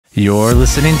You're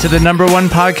listening to the #1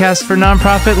 podcast for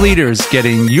nonprofit leaders,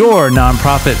 getting your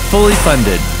nonprofit fully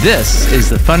funded. This is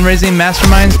the Fundraising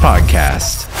Masterminds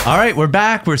Podcast. All right, we're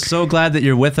back. We're so glad that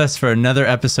you're with us for another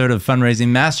episode of Fundraising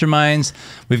Masterminds.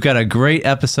 We've got a great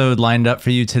episode lined up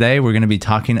for you today. We're going to be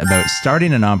talking about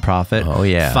starting a nonprofit. Oh,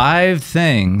 yeah. 5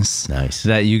 things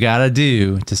that you got to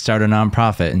do to start a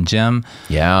nonprofit. And Jim,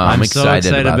 I'm so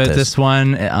excited about this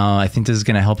one. I think this is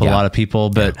going to help a lot of people.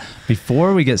 But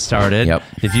before we get started,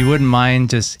 if you wouldn't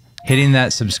mind just hitting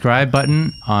that subscribe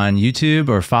button on YouTube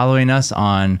or following us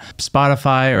on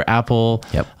Spotify or Apple.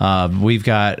 We've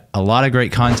got a lot of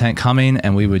great content coming,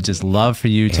 and we would just love for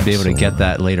you to be able to get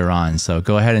that later on. So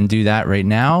go ahead and do that right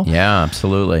now. Yeah,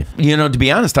 absolutely. You know, to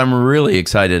be honest, I'm really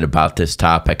excited about this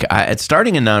topic.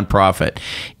 Starting a nonprofit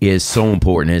is so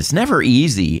important. It's never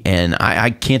easy, and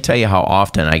I can't tell you how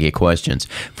often I get questions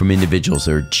from individuals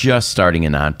that are just starting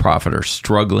a nonprofit or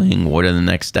struggling. What are the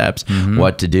next steps?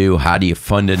 What to do? How do you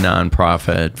fund a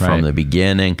nonprofit from the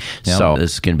beginning? So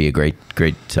this is going to be a great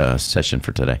session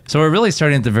for today. So we're really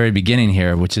starting at the very beginning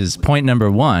here, which is point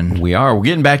number 1. We're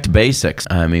getting back to basics.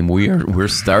 I mean, we're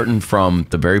starting from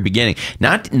the very beginning,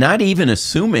 not even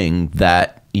assuming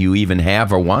that you even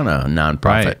have or want a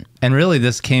nonprofit. Right. And really,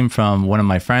 this came from one of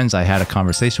my friends I had a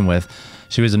conversation with.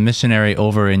 She was a missionary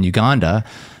over in Uganda,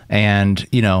 and,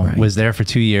 was there for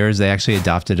 2 years. They actually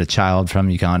adopted a child from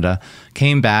Uganda,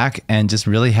 came back and just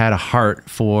really had a heart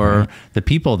for the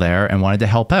people there and wanted to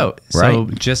help out. So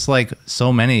just like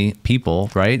so many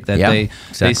people, right, that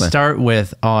they start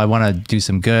with, I want to do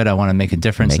some good. I want to make a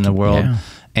difference in the world.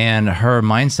 And her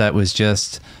mindset was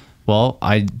just,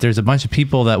 there's a bunch of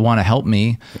people that want to help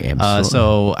me.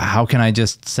 So how can I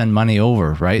just send money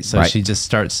over, right? So she just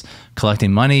starts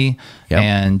collecting money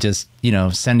and just,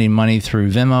 sending money through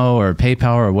Venmo or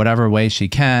PayPal or whatever way she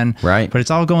can. But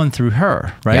it's all going through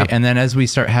her, right? And then as we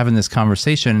start having this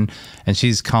conversation and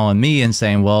she's calling me and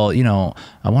saying,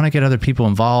 I want to get other people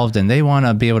involved and they want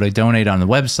to be able to donate on the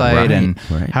website. And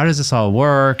how does this all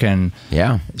work? And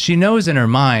she knows in her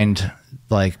mind,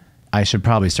 like, I should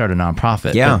probably start a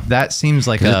nonprofit. But that seems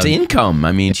like it's income.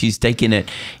 I mean, she's taking it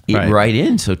right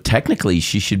in. So technically,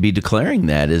 she should be declaring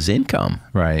that as income.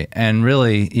 Right. And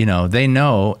really, they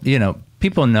know,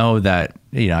 people know that,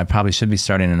 I probably should be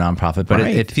starting a nonprofit, but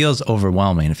it feels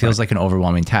overwhelming. It feels like an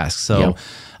overwhelming task. So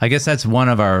I guess that's one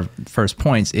of our first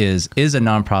points is a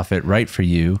nonprofit right for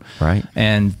you?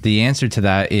 And the answer to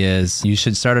that is you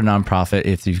should start a nonprofit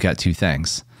if you've got 2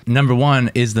 things. Number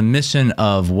 1, is the mission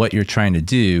of what you're trying to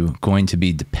do going to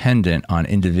be dependent on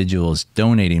individuals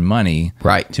donating money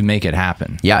to make it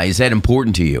happen? Is that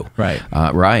important to you?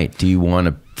 Do you want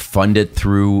to fund it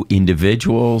through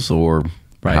individuals or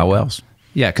how else?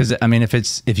 Because I mean,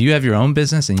 if you have your own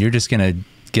business and you're just going to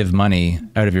give money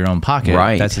out of your own pocket,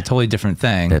 that's a totally different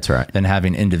thing than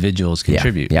having individuals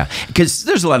contribute. Because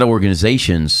there's a lot of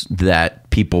organizations that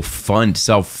people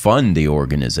self-fund the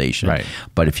organization.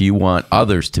 But if you want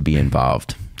others to be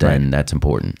involved, then that's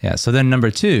important. So then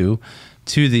number 2,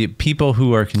 to the people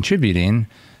who are contributing,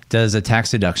 does a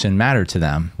tax deduction matter to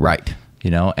them?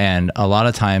 And a lot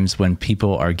of times when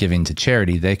people are giving to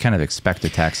charity, they kind of expect a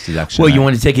tax deduction. Well, you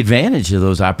want to take advantage of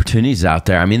those opportunities out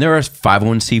there. I mean, there are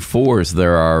 501c4s,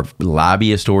 there are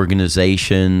lobbyist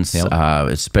organizations,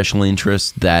 special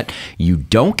interests that you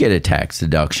don't get a tax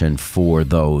deduction for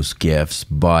those gifts.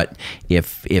 But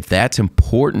if that's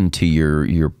important to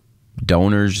your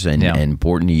donors and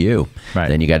important to you,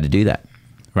 then you got to do that.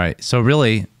 So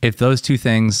really, if those 2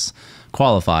 things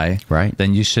qualify,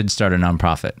 then you should start a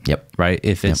nonprofit.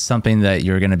 If it's something that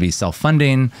you're going to be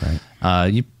self-funding,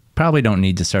 you probably don't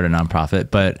need to start a nonprofit.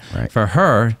 But for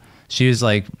her, she was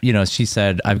like, she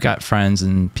said, I've got friends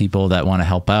and people that want to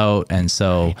help out. And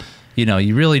so,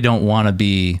 you really don't want to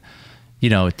be,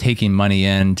 taking money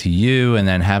in to you and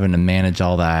then having to manage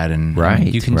all that. And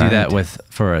you can do that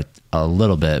for a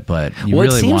little bit, but you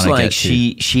really want to get like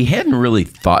she hadn't really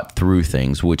thought through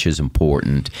things, which is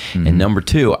important. And number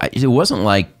 2, it wasn't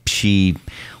like she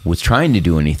was trying to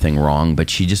do anything wrong, but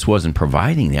she just wasn't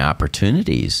providing the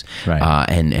opportunities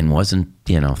and wasn't,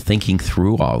 thinking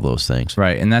through all those things.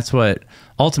 And that's what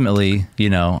ultimately,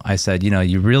 I said,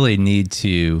 you really need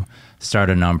to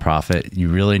start a nonprofit. You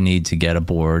really need to get a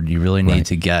board. You really need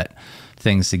to get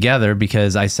things together,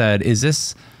 because I said, is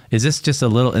this just a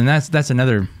little, and that's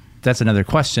another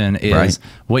question is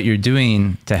what you're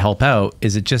doing to help out.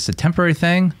 Is it just a temporary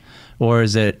thing, or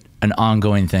is it an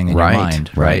ongoing thing in your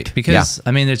mind? Because I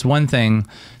mean, there's one thing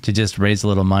to just raise a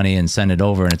little money and send it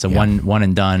over, and it's a one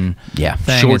and done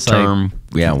thing. Short term.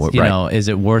 Is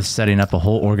it worth setting up a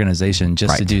whole organization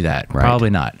just to do that? Probably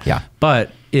not.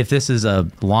 But if this is a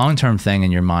long-term thing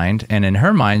in your mind, and in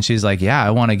her mind, she's like, yeah,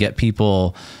 I want to get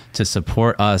people to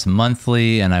support us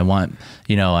monthly. And I want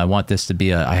this to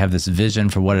be I have this vision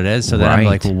for what it is. So then I'm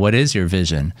like, well, what is your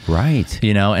vision? Right.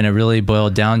 And it really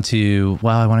boiled down to,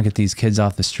 well, I want to get these kids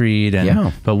off the street.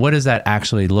 But what does that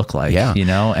actually look like?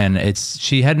 And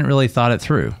she hadn't really thought it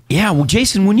through. Yeah. Well,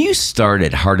 Jason, when you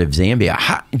started Heart of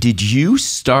Zambia, did you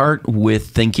start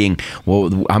with thinking,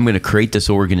 well, I'm going to create this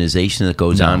organization that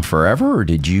goes on forever? Or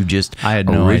did you just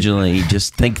originally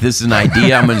just think this is an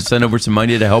idea? I'm going to send over some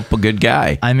money to help a good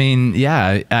guy. I mean,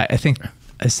 yeah, I think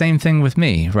the same thing with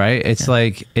me, right? It's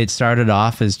like it started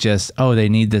off as just, oh, they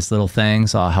need this little thing,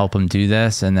 so I'll help them do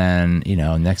this. And then,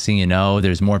 next thing you know,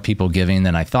 there's more people giving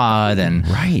than I thought. And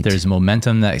there's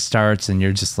momentum that starts, and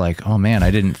you're just like, oh man, I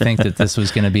didn't think that this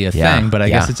was going to be a thing, but I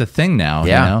guess it's a thing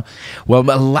now. Well,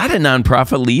 a lot of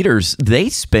nonprofit leaders, they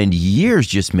spend years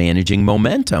just managing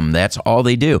momentum. That's all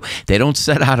they do. They don't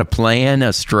set out a plan,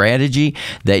 a strategy.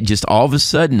 That just all of a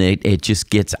sudden it just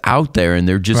gets out there, and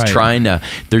they're just trying to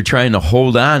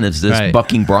hold on as this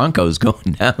bucking Broncos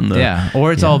going down the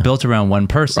or it's all built around one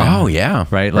person.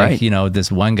 Like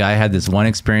this one guy had this one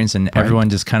experience, and everyone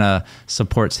just kind of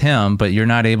supports him, but you're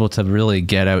not able to really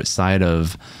get outside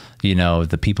of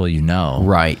the people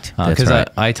because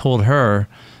I told her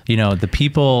the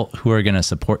people who are going to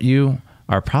support you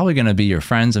are probably going to be your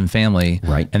friends and family,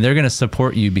 and they're going to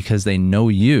support you because they know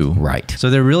you. So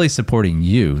they're really supporting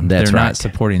you. They're not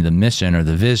supporting the mission or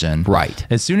the vision.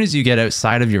 As soon as you get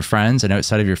outside of your friends and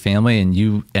outside of your family, and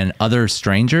you and other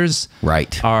strangers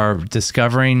are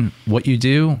discovering what you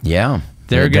do,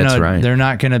 they're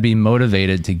not going to be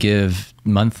motivated to give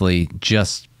monthly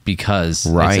just because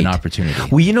it's an opportunity.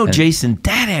 Well, Jason,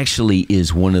 that actually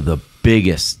is one of the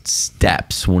biggest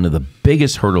steps, one of the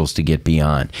biggest hurdles to get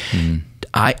beyond.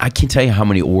 I can't tell you how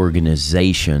many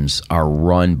organizations are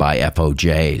run by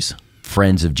FOJs.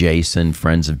 Friends of Jason,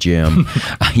 friends of Jim.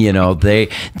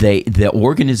 The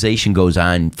organization goes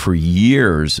on for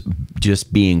years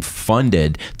just being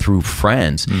funded through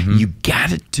friends. You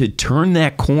got to turn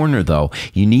that corner, though.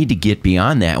 You need to get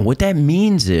beyond that. And what that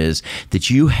means is that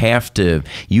you have to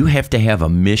have a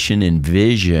mission and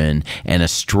vision and a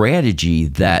strategy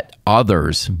that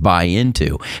others buy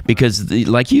into, because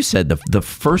like you said, the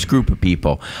first group of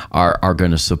people are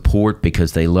going to support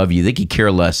because they love you. They could care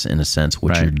less, in a sense,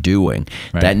 what you're doing.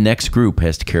 That next group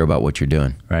has to care about what you're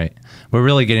doing. We're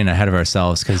really getting ahead of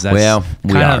ourselves, because that's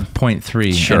kind of point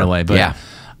 3 in a way. But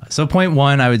so point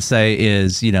 1, I would say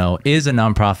is, is a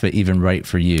nonprofit even right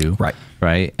for you?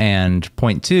 Right. And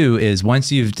point 2 is,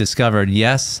 once you've discovered,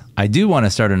 yes, I do want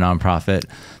to start a nonprofit,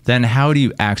 then how do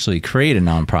you actually create a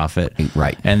nonprofit?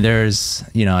 And there's,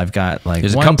 I've got like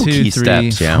there's 1, 2,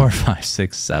 3, steps, 4, 5,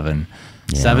 6, 7.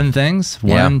 7 things.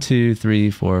 1, 2,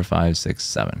 3, 4, 5, 6,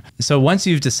 7. So once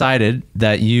you've decided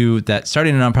that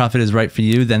starting a nonprofit is right for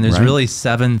you, then there's really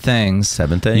 7 things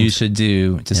you should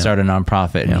do to start a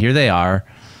nonprofit. And here they are.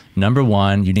 Number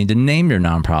 1, you need to name your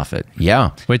nonprofit.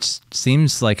 Which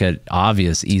seems like an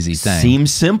obvious, easy thing.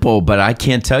 Seems simple, but I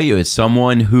can't tell you, as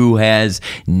someone who has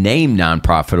named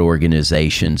nonprofit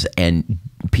organizations, and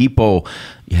people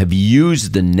have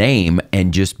used the name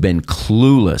and just been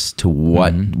clueless to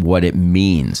what it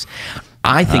means.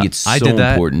 I think it's so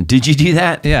important. Did you do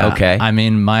that? Yeah. Okay. I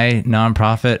mean, my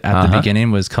nonprofit at the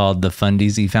beginning was called the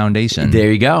Fundraising Foundation.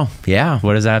 There you go. Yeah.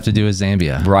 What does that have to do with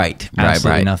Zambia?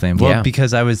 Absolutely nothing. Well,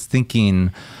 because I was thinking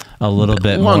a little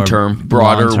bit long-term,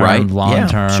 broader,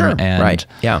 long-term. Sure. And,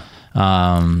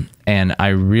 and I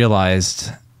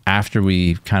realized after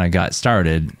we kind of got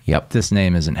started, this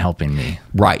name isn't helping me.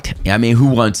 I mean, who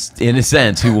wants to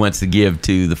give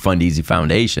to the Fundraising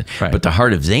Foundation? But the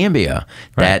Heart of Zambia,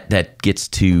 that gets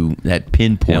to, that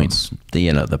pinpoints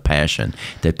the passion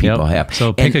that people have.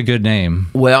 So pick a good name.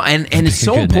 Well, and it's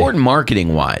so important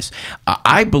marketing wise.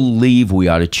 I believe we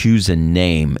ought to choose a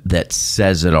name that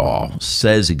says it all,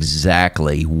 says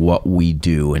exactly what we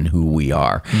do and who we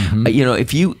are.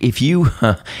 If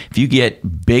you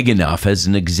get big enough, as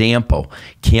an example,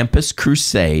 Campus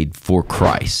Crusade for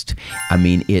Christ. I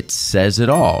mean, it says it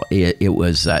all. It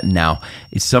was now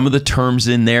some of the terms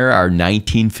in there are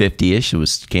 1950-ish. It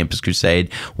was Campus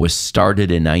Crusade was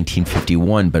started in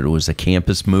 1951, but it was a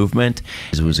campus movement.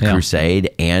 It was a crusade,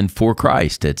 and for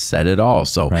Christ. It said it all.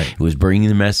 So it was bringing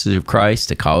the message of Christ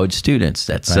to college students.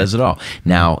 That says it all.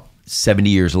 Now,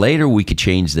 70 years later, we could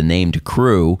change the name to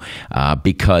Cru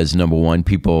because, number one,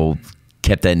 people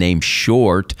kept that name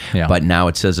short, but now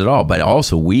it says it all. But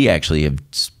also, we actually have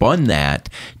spun that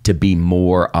to be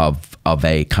more of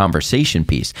a conversation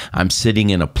piece. I'm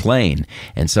sitting in a plane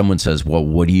and someone says, well,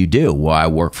 what do you do? Well, I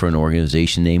work for an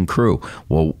organization named Cru.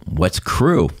 Well, what's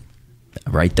Cru?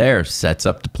 right there sets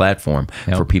up the platform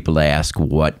for people to ask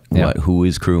who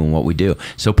is Crew and what we do.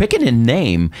 So picking a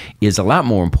name is a lot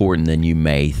more important than you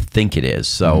may think it is.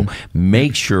 So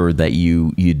make sure that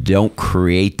you don't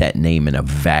create that name in a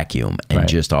vacuum and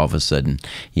just all of a sudden,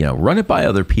 run it by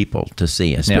other people to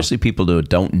see, especially people who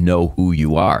don't know who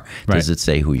you are. Does it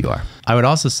say who you are? I would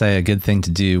also say a good thing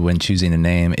to do when choosing a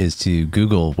name is to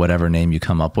Google whatever name you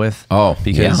come up with.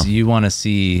 Because you want to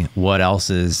see what else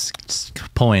is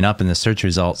pulling up in the search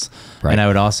results. And I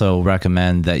would also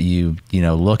recommend that you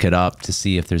look it up to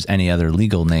see if there's any other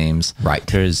legal names.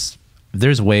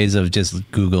 There's ways of just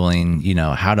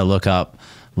Googling, how to look up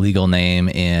legal name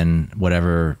in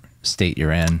whatever state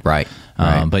you're in.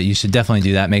 But you should definitely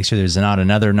do that. Make sure there's not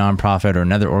another nonprofit or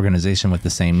another organization with the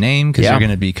same name, because you're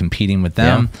going to be competing with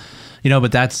them.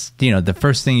 But that's, the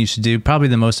first thing you should do, probably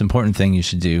the most important thing you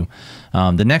should do.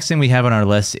 The next thing we have on our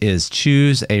list is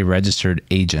choose a registered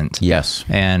agent.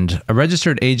 And a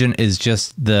registered agent is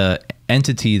just the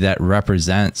entity that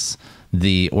represents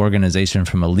the organization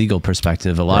from a legal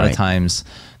perspective. A lot of times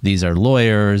these are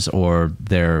lawyers or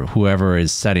they're whoever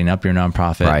is setting up your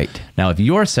nonprofit. Now, if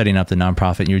you're setting up the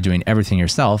nonprofit and you're doing everything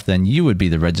yourself, then you would be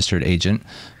the registered agent.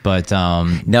 But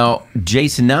now,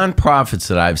 Jason, nonprofits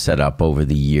that I've set up over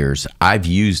the years, I've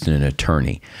used an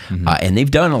attorney, and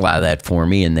they've done a lot of that for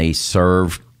me, and they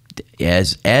serve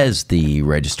as the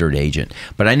registered agent.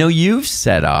 But I know you've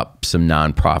set up some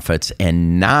nonprofits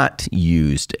and not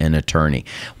used an attorney.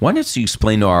 Why don't you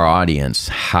explain to our audience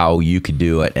how you could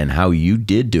do it and how you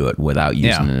did do it without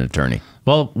using an attorney?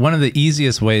 Well, one of the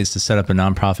easiest ways to set up a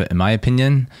nonprofit, in my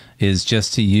opinion, is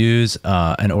just to use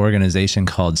an organization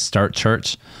called Start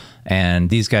Church. And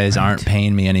these guys aren't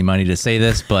paying me any money to say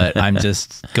this, but I'm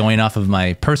just going off of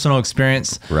my personal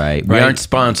experience. We aren't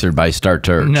sponsored by Start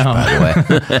Church, by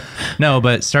the way. No,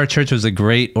 but Start Church was a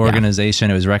great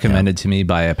organization. It was recommended to me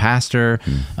by a pastor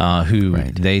who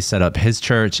they set up his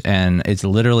church. And it's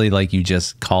literally like you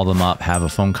just call them up, have a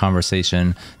phone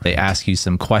conversation. They ask you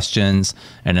some questions,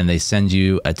 and then they send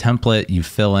you a template you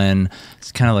fill in.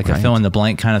 It's kind of like a fill in the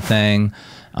blank kind of thing.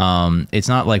 It's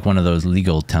not like one of those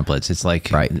legal templates. It's like,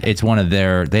 it's one of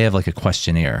they have like a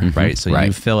questionnaire, right? So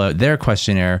you fill out their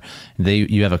questionnaire,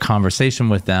 you have a conversation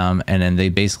with them, and then they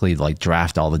basically like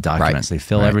draft all the documents. They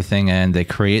fill everything in, they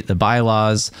create the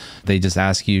bylaws. They just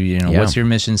ask you, what's your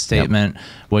mission statement?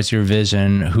 What's your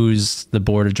vision? Who's the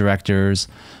board of directors?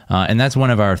 And that's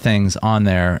one of our things on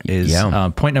there is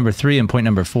point number 3 and point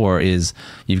number 4 is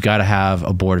you've got to have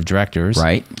a board of directors.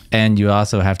 And you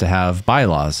also have to have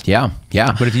bylaws.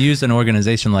 But if you use an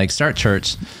organization like Start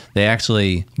Church, they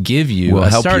actually give you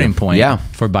a starting point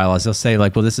for bylaws. They'll say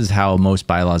like, well, this is how most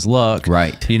bylaws look.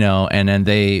 And then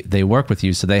they work with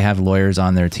you. So they have lawyers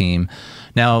on their team.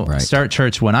 Now, Start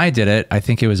Church, when I did it, I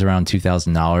think it was around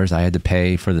 $2,000 I had to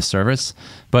pay for the service.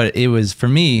 But it was, for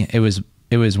me, it was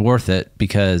worth it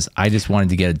because I just wanted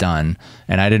to get it done,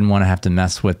 and I didn't want to have to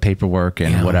mess with paperwork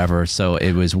and whatever. So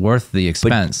it was worth the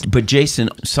expense. But Jason,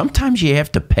 sometimes you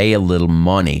have to pay a little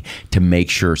money to make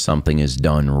sure something is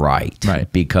done right.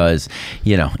 Because,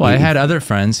 well, I had other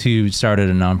friends who started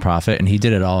a nonprofit and he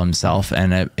did it all himself,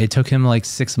 and it took him like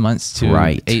 6 months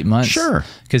to 8 months.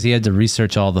 Because he had to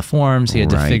research all the forms. He had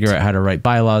to figure out how to write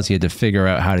bylaws. He had to figure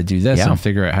out how to do this and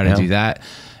figure out how to do that.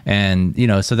 And,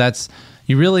 so that's,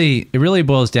 it really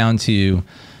boils down to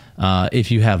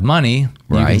if you have money,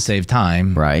 you can save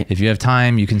time. If you have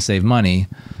time, you can save money.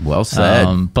 Well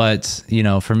said. But,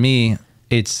 for me,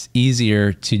 it's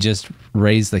easier to just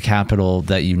raise the capital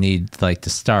that you need to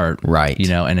start.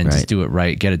 And then just do it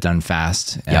right, get it done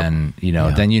fast. And,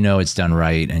 then it's done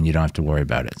right and you don't have to worry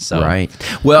about it. So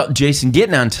Well, Jason,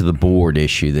 getting onto the board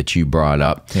issue that you brought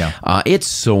up, it's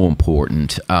so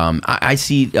important. I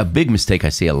see a big mistake I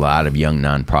see a lot of young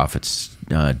nonprofits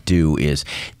do is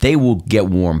they will get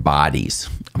warm bodies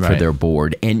for their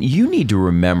board. And you need to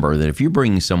remember that if you're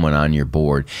bringing someone on your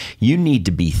board, you need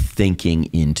to be thinking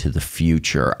into the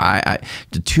future.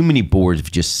 Too many boards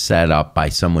have just set up by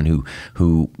someone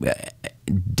who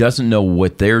doesn't know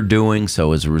what they're doing,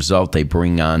 so as a result, they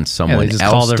bring on someone else.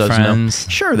 Call their friends.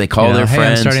 Sure, they call their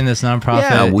friends. I'm starting this nonprofit.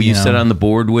 Yeah, will you sit on the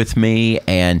board with me?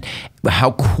 And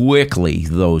how quickly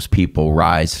those people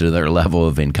rise to their level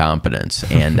of incompetence.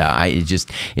 And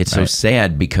it's so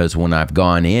sad because when I've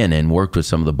gone in and worked with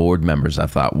some of the board members, I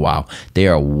thought, wow, they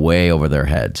are way over their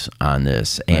heads on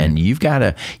this. And you've got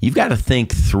to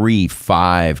think 3,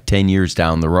 5, 10 years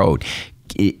down the road.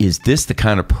 Is this the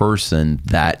kind of person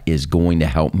that is going to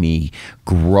help me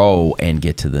grow and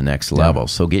get to the next level.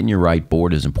 So getting your right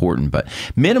board is important, but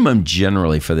minimum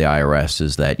generally for the IRS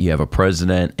is that you have a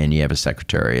president and you have a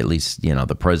secretary, at least,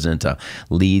 the president to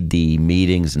lead the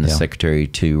meetings and the secretary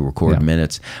to record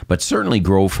minutes, but certainly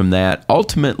grow from that.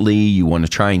 Ultimately, you want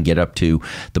to try and get up to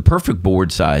the perfect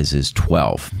board size is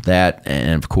 12. That,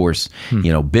 and of course,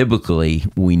 biblically,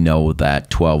 we know that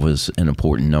 12 is an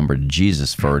important number to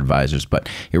Jesus for advisors, but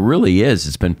it really is.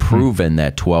 It's been proven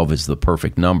that 12 is the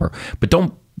perfect number. But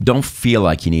don't feel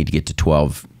like you need to get to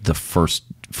 12 the first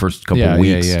couple of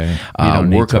weeks.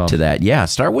 Work up to that. Yeah,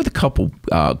 start with a couple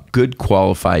good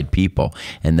qualified people,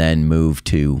 and then move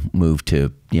to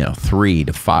 3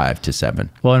 to 5 to 7.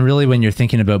 Well, and really, when you're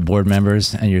thinking about board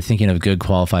members and you're thinking of good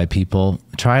qualified people,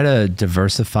 try to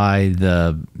diversify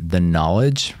the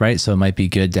knowledge, right? So it might be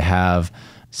good to have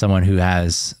someone who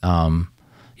has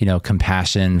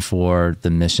compassion for the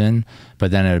mission,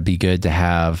 but then it would be good to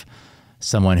have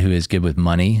someone who is good with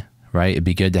money, right? It'd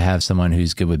be good to have someone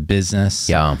who's good with business.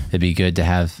 Yeah. It'd be good to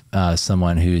have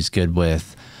someone who's good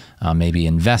with maybe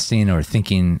investing or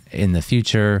thinking in the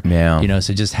future. Yeah.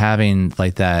 So just having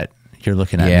like that, you're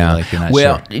looking at me like you're not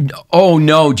sure. Oh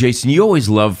no, Jason, you always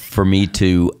love for me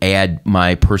to add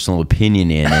my personal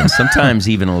opinion in, and sometimes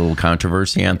even a little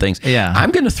controversy on things. Yeah. I'm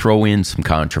going to throw in some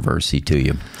controversy to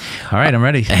you. All right, I'm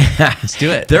ready. Let's do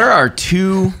it. There are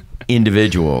two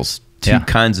individuals, two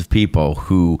kinds of people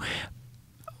who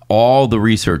all the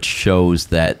research shows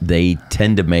that they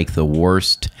tend to make the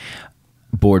worst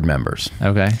board members.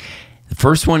 Okay. The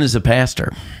first one is a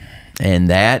pastor. And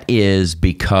that is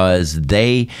because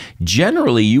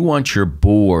you want your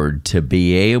board to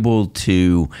be able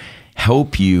to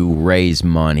help you raise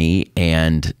money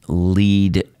and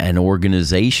lead an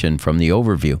organization from the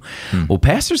overview. Well,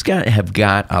 pastors have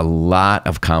got a lot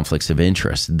of conflicts of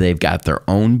interest. They've got their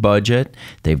own budget.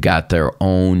 They've got their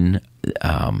own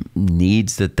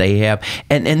needs that they have.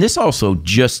 And this also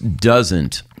just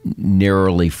doesn't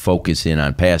narrowly focus in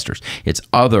on pastors. It's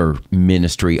other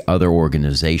ministry, other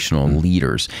organizational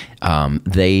leaders.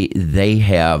 They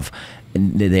have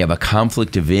a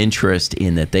conflict of interest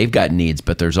in that they've got needs,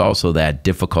 but there's also that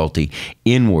difficulty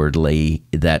inwardly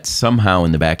that somehow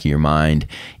in the back of your mind,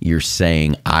 you're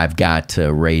saying, I've got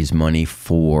to raise money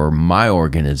for my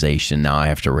organization. Now I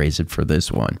have to raise it for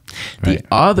this one. Right. The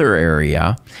other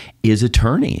area is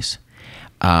attorneys.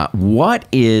 What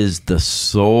is the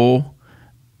sole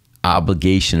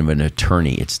obligation of an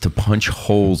attorney? It's to punch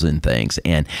holes in things.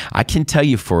 And I can tell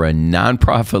you, for a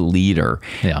nonprofit leader,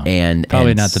 and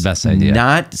probably not the best idea,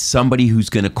 not somebody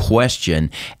who's going to question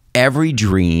every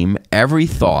dream, every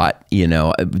thought.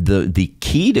 The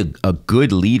key to a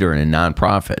good leader in a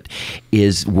nonprofit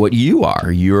is what you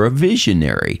are. You're a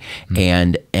visionary,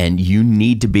 and you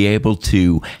need to be able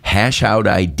to hash out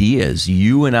ideas.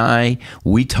 You and I,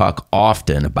 we talk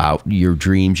often about your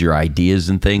dreams, your ideas,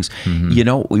 and things.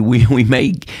 We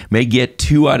may get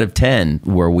 2 out of 10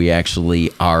 where we actually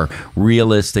are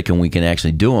realistic and we can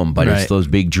actually do them. But it's those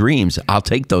big dreams. I'll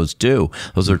take those 2.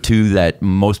 Those are 2 that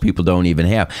most people don't even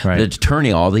have. Right. The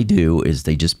attorney, all they do is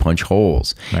they just punch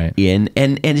holes in,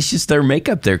 and it's just their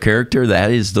makeup, their character. That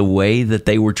is the way that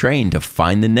they were trained to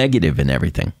find the negative in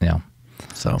everything. Yeah.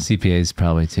 So CPAs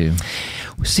probably too.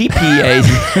 CPAs.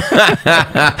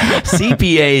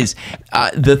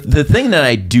 The thing that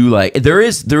I do like, there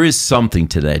is something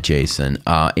to that, Jason,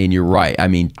 and you're right. I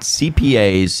mean,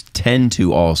 CPAs tend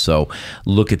to also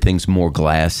look at things more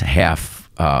glass half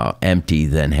empty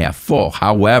than half full.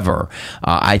 However,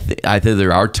 I think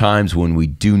there are times when we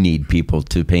do need people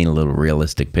to paint a little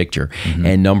realistic picture,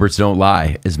 and numbers don't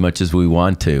lie as much as we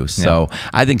want to. So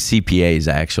I think CPAs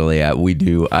actually, I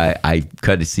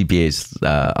cut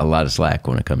CPAs a lot of slack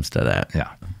when it comes to that.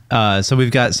 Yeah. So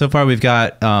we've got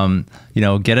get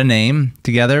a name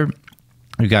together.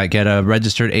 We've got get a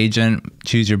registered agent,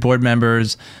 choose your board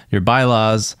members, your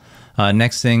bylaws.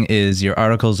 Next thing is your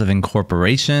articles of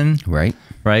incorporation.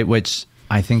 Right, which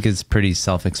I think is pretty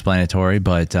self-explanatory,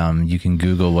 but you can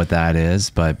Google what that is.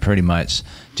 But pretty much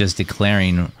just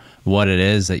declaring what it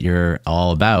is that you're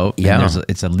all about. Yeah,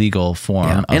 it's a legal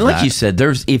form. And like you said,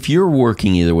 if you're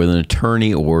working either with an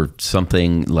attorney or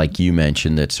something like you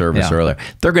mentioned that Service earlier,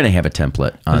 they're going to have a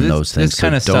template on those things. This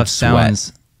kind of stuff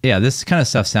sounds. Yeah, this kind of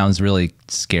stuff sounds really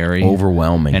scary.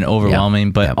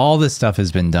 Overwhelming. But all this stuff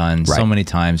has been done so many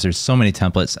times. There's so many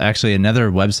templates. Actually, another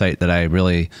website that I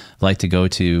really like to go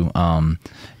to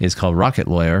is called Rocket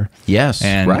Lawyer. Yes,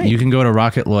 and you can go to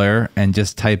Rocket Lawyer and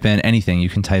just type in anything. You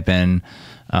can type in,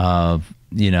 articles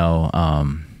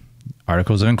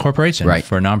of incorporation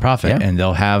for a nonprofit, and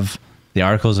they'll have the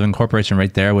articles of incorporation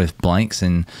right there with blanks,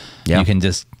 and you can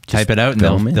just type it out,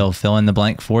 and they'll fill in the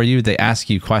blank for you. They ask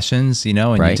you questions, and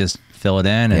you just fill it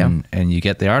in, and you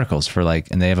get the articles for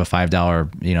and they have a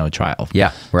 $5 trial.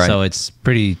 Yeah, right. So it's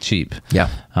pretty cheap. Yeah.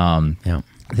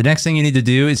 The next thing you need to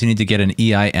do is you need to get an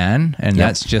EIN, and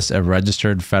that's just a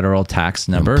registered federal tax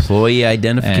number. Employee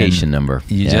identification number.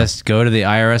 You just go to the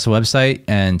IRS website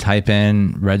and type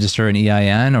in register an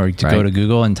EIN, or go to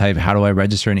Google and type how do I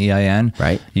register an EIN.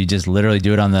 Right. You just literally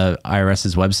do it on the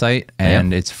IRS's website,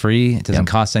 and it's free. It doesn't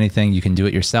cost anything. You can do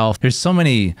it yourself. There's so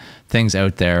many things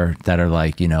out there that are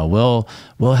like, we'll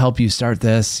help you start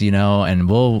this, and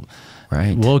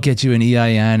we'll get you an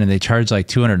EIN, and they charge like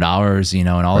 $200, and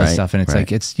all this stuff. And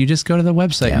it's you just go to the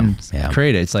website and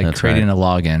create it. It's like creating a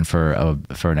login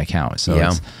for an account. So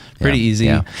it's pretty easy.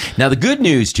 Yeah. Now the good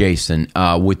news, Jason,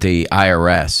 with the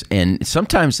IRS, and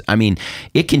sometimes,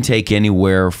 it can take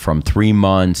anywhere from 3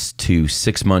 months to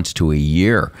 6 months to a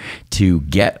year to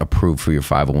get approved for your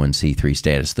 501c3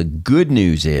 status. The good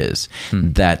news is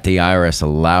that the IRS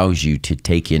allows you to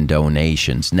take in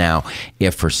donations. Now,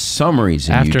 if for some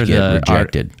reason you get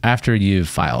rejected. After you've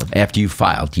filed. After you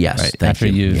filed, yes. Right. After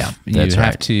you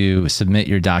have to submit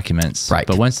your documents. Right.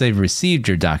 But once they've received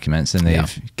your documents and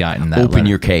they've gotten that Open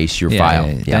your case, your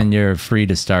file. Then you're free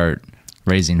to start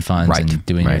raising funds and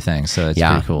doing your thing. So it's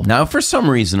pretty cool. Now, for some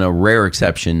reason, a rare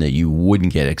exception that you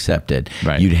wouldn't get accepted,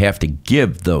 you'd have to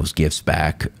give those gifts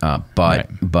back. But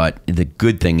the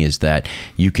good thing is that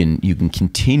you can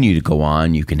continue to go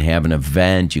on. You can have an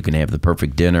event. You can have the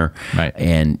perfect dinner.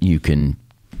 And you can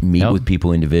meet with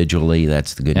people individually.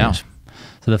 That's the good news.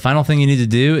 So the final thing you need to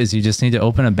do is you just need to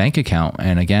open a bank account.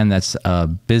 And again, that's a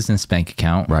business bank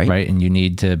account, right? And you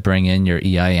need to bring in your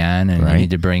EIN, and you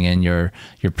need to bring in your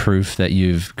proof that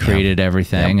you've created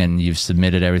everything and you've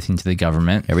submitted everything to the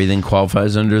government. Everything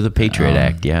qualifies under the Patriot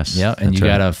Act, yes. Yeah, and you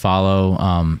got to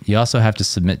follow, you also have to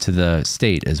submit to the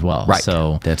state as well. Right,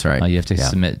 so that's right. You have to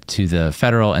submit to the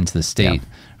federal and to the state,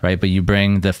 right? But you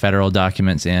bring the federal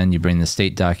documents in, you bring the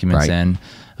state documents in.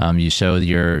 You show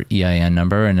your EIN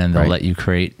number, and then they'll let you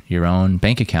create your own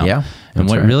bank account. Yeah, and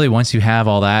really, once you have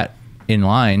all that in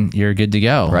line, you're good to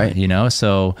go. Right.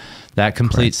 So that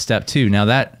completes step 2. Now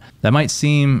that might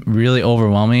seem really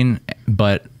overwhelming,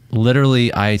 but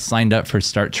literally, I signed up for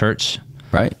Start Church.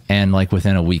 Right. And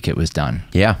within a week, it was done.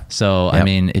 Yeah. So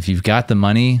if you've got the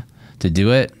money to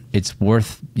do it, it's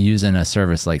worth using a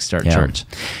service like Start Church.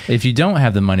 If you don't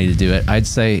have the money to do it, I'd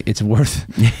say it's worth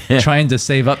trying to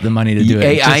save up the money to do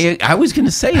it. I was going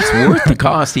to say it's worth the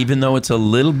cost, even though it's a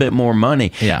little bit more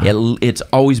money. Yeah. It's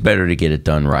always better to get it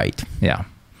done right. Yeah.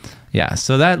 Yeah.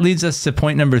 So that leads us to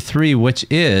point number 3, which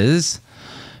is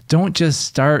don't just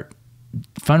start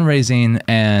fundraising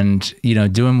and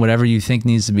doing whatever you think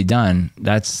needs to be done.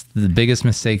 That's the biggest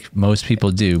mistake most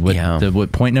people do.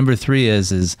 What point number 3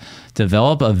 is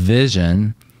develop a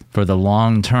vision for the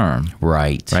long term.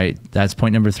 Right. That's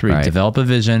point number 3. Develop a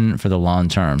vision for the long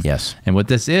term. Yes. And what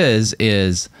this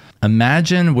is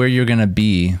imagine where you're going to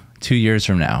be 2 years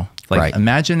from now.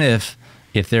 Imagine if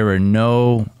there were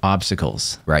no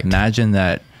obstacles. Right. Imagine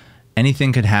that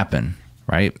anything could happen.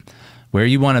 Right. Where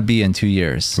you want to be in 2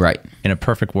 years, right? In a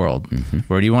perfect world.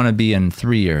 Where do you want to be in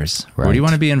 3 years? Where do you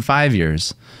want to be in 5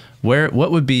 years? What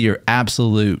would be your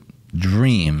absolute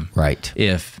dream, right?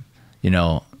 If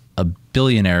a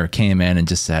billionaire came in and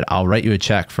just said, "I'll write you a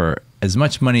check for as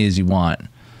much money as you want."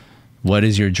 What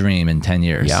is your dream in 10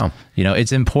 years? Yeah,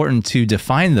 it's important to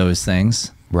define those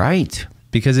things, right?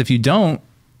 Because if you don't,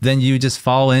 then you just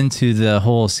fall into the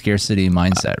whole scarcity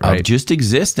mindset, right? Of just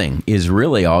existing is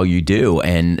really all you do.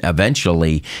 And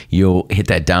eventually you'll hit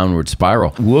that downward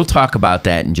spiral. We'll talk about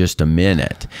that in just a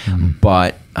minute.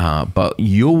 But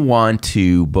you'll want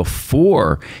to,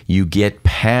 before you get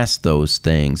past those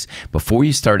things, before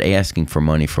you start asking for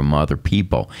money from other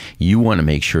people, you want to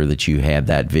make sure that you have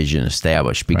that vision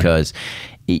established, because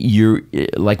you're,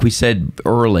 like we said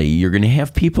early, you're going to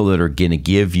have people that are going to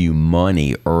give you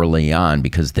money early on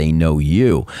because they know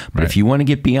you. But if you want to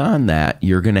get beyond that,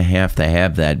 you're going to have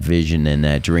that vision and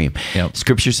that dream.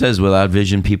 Scripture says, without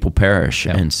vision, people perish.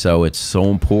 And so it's so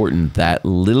important that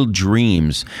little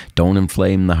dreams don't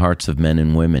inflame the hearts of men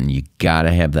and women. You got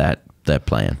to have that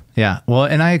plan. Yeah. Well,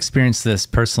 and I experienced this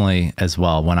personally as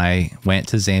well. When I went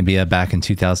to Zambia back in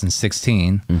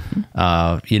 2016,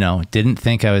 didn't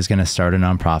think I was going to start a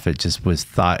nonprofit,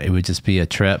 thought it would just be a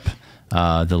trip.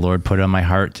 The Lord put it on my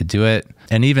heart to do it.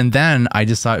 And even then, I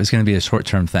just thought it was going to be a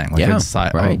short-term thing. I just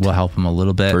thought, we'll help them a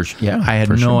little bit. I had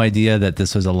no idea that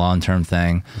this was a long-term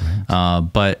thing.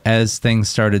 But as things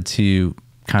started to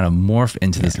kind of morph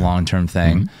into this long-term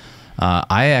thing,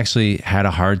 I actually had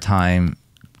a hard time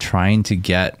trying to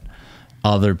get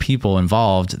other people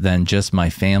involved than just my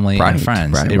family and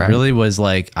friends. It really was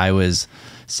like I was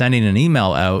sending an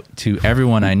email out to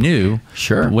everyone I knew,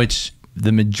 which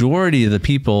the majority of the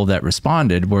people that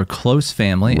responded were close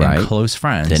family and close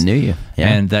friends that knew you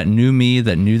and that knew me,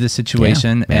 that knew the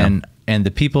situation, and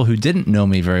the people who didn't know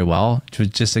me very well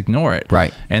would just ignore it.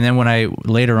 And then when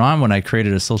I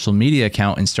created a social media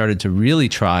account and started to really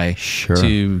try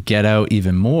to get out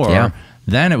even more,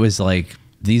 then it was like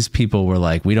these people were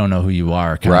like, we don't know who you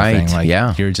are, kind of thing.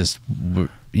 Like you're just,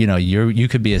 you know, you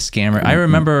could be a scammer. I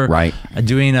remember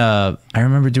doing a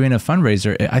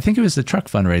fundraiser. I think it was the truck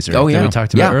fundraiser that we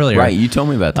talked about earlier. Right, you told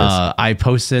me about this. I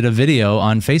posted a video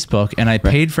on Facebook and I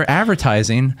paid for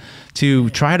advertising to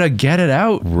try to get it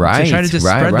out, to try to just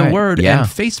spread the word, and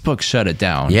Facebook shut it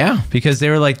down. Because they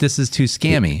were like, this is too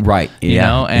scammy. You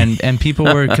know, and people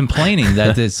were complaining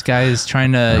that this guy is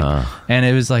trying to, and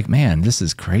it was like, man, this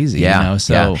is crazy. You know,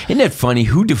 so isn't it funny?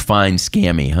 Who defines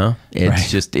scammy, huh?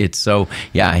 It's just, it's so,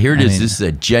 here it is. This is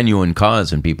a genuine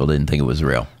cause and people didn't think it was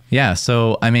real. Yeah.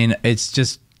 So, I mean, it's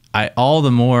just, all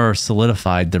the more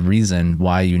solidified the reason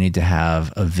why you need to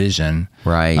have a vision.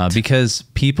 Because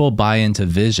people buy into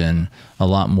vision a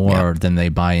lot more than they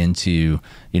buy into,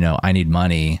 you know, I need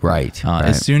money.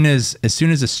 As soon as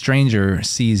a stranger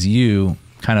sees you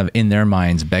kind of in their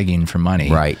minds begging for money,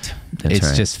 it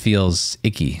just feels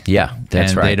icky. And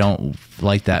they don't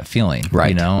like that feeling,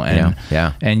 you know,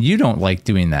 and you don't like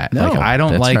doing that. No, like I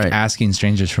don't like asking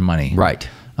strangers for money.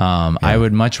 I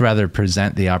would much rather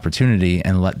present the opportunity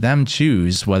and let them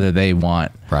choose whether they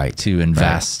want to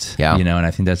invest, you know, and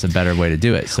I think that's a better way to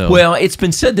do it. So, well, it's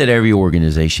been said that every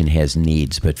organization has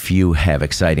needs, but few have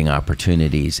exciting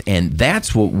opportunities. And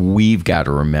that's what we've got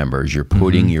to remember as you're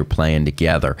putting your plan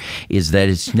together, is that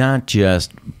it's not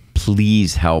just,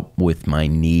 please help with my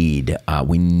need.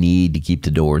 We need to keep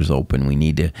the doors open. We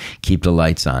need to keep the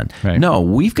lights on. No,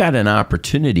 we've got an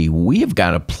opportunity. We have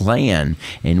got a plan,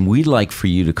 and we'd like for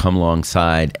you to come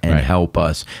alongside and help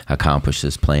us accomplish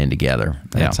this plan together.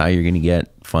 That's how you're going to get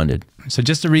funded. So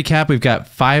just to recap, we've got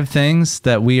 5 things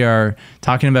that we are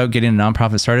talking about getting a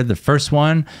nonprofit started. The first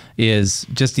one is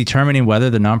just determining whether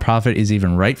the nonprofit is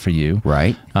even right for you.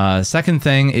 Second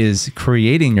thing is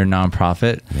creating your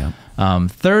nonprofit.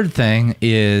 Third thing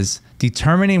is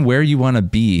determining where you want to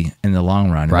be in the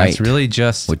long run. That's really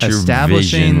just what's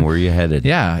establishing your vision, where you're headed.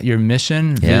 Your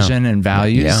mission, vision, and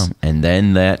values. And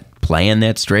then that plan,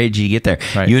 that strategy, you get there.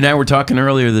 You and I were talking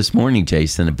earlier this morning,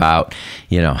 Jason, about,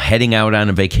 you know, heading out on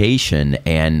a vacation,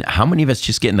 and how many of us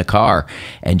just get in the car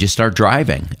and just start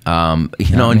driving?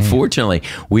 You know, unfortunately,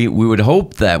 we would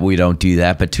hope that we don't do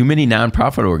that, but too many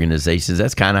nonprofit organizations,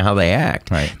 that's kind of how they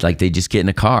act. Like they just get in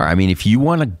a car. I mean, if you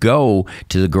want to go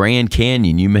to the Grand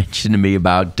Canyon, you mentioned to me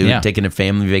about taking a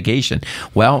family vacation.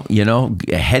 Well, you know,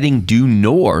 heading due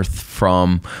north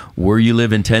from where you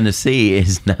live in Tennessee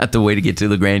is not the way to get to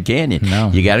the Grand Canyon.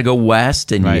 You got to go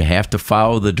west, and you have to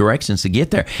follow the directions to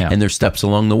get there. And there's steps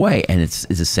along the way, and it's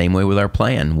the same way with our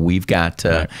plan. We've got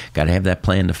to have that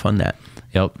plan to fund that.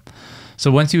 So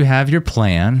once you have your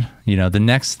plan, you know, the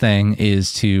next thing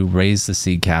is to raise the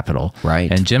seed capital.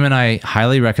 And Jim and I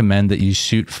highly recommend that you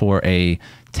shoot for a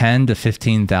 $10,000 to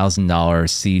 $15,000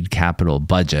 seed capital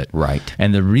budget.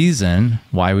 And the reason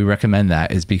why we recommend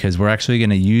that is because we're actually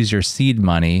going to use your seed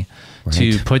money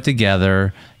to put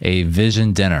together a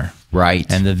vision dinner.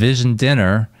 And the vision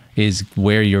dinner is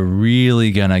where you're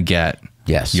really going to get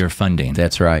your funding.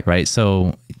 That's right.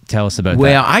 So tell us about that.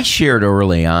 Well, I shared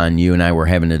early on, you and I were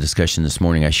having a discussion this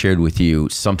morning, I shared with you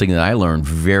something that I learned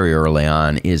very early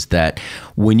on, is that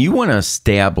when you want to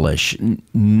establish,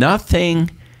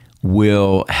 nothing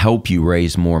will help you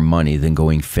raise more money than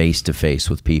going face to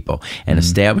face with people and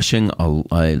establishing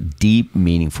a deep,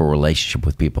 meaningful relationship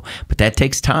with people. But that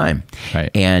takes time.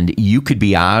 And you could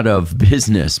be out of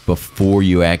business before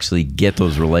you actually get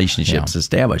those relationships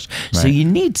established. So you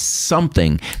need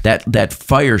something, that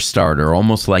fire starter,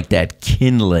 almost like that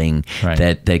kindling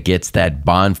that gets that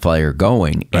bonfire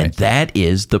going. And that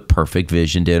is the perfect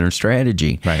vision dinner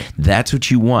strategy. That's what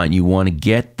you want. You want to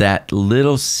get that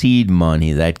little seed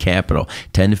money, that capital,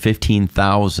 10 to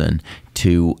 15,000,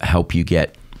 to help you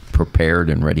get prepared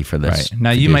and ready for this.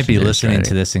 Now you might be listening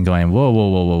to this and going,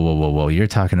 whoa, you're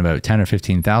talking about 10 or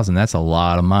 15,000. That's a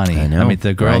lot of money. I know. I mean,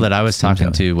 the girl that I was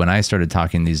talking to, when I started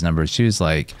talking these numbers, she was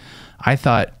like, I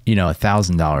thought, you know,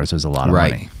 $1,000 was a lot of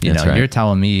money. You know, you're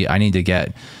telling me I need to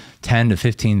get 10 to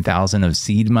 15,000 of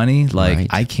seed money. Like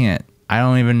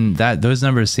those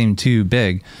numbers seem too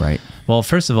big. Well,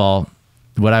 first of all,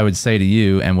 what I would say to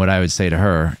you and what I would say to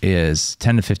her is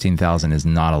 10 to 15,000 is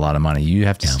not a lot of money. You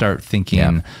have to start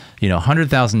thinking, you know,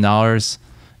 $100,000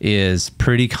 is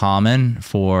pretty common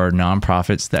for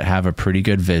nonprofits that have a pretty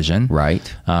good vision.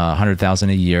 Right. 100,000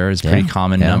 a year is a pretty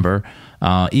common number.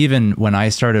 Even when I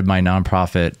started my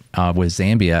nonprofit with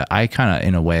Zambia, I kind of,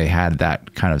 in a way, had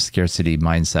that kind of scarcity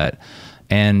mindset.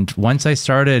 And once I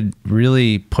started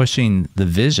really pushing the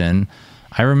vision,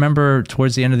 I remember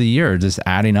towards the end of the year just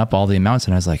adding up all the amounts,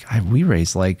 and I was like, we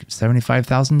raised like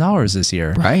 $75,000 this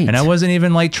year, right? And I wasn't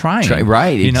even like trying,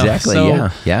 right? Exactly. So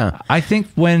yeah. I think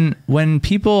when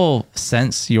people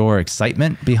sense your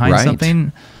excitement behind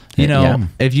something,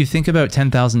 if you think about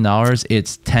 $10,000,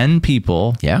 it's 10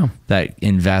 people that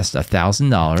invest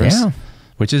 $1,000,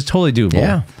 which is totally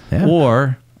doable.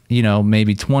 Or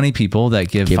maybe 20 people that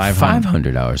give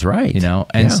 $500, right?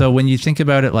 And so when you think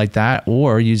about it like that,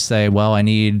 or you say, well, I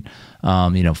need,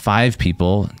 5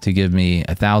 people to give me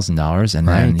 $1,000, and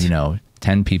then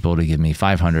 10 people to give me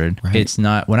 500. Right. It's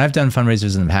not. When I've done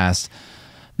fundraisers in the past,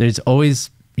 there's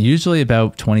always usually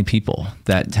about 20 people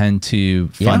that tend to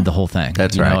fund the whole thing.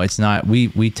 That's right. It's not.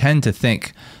 We tend to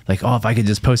think like, oh, if I could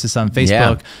just post this on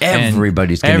Facebook,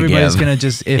 everybody's going to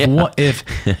just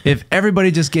if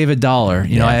everybody just gave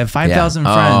 $1, I have 5,000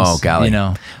 friends. Oh,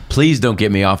 golly. Please don't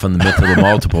get me off on the myth of the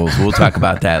multiples. We'll talk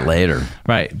about that later.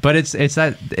 Right, but it's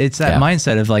that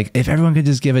mindset of like, if everyone could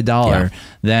just give $1,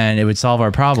 then it would solve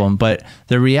our problem. But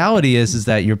the reality is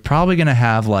that you're probably going to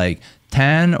have like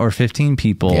 10 or 15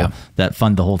 people that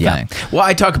fund the whole thing. Well,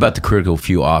 I talk about the critical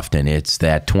few often. It's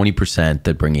that 20%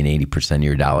 that bring in 80% of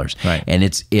your dollars. Right.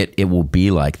 And it will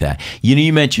be like that.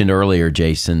 You mentioned earlier,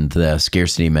 Jason, the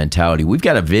scarcity mentality. We've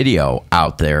got a video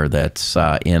out there that's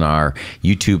in our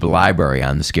YouTube library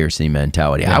on the scarcity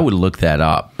mentality. I would look that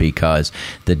up, because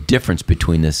the difference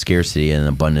between the scarcity and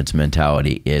abundance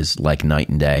mentality is like night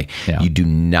and day. You do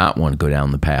not want to go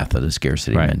down the path of the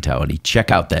scarcity mentality. Check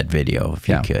out that video if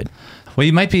you could. Well,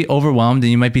 you might be overwhelmed,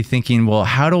 and you might be thinking, well,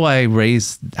 how do I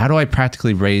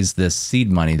practically raise this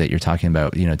seed money that you're talking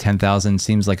about? 10,000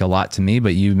 seems like a lot to me,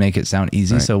 but you make it sound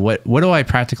easy. Right. So what do I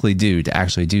practically do to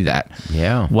actually do that?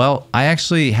 Yeah. Well, I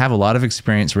actually have a lot of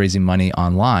experience raising money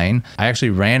online. I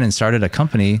actually ran and started a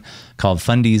company called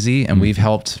Fundeasy, and we've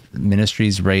helped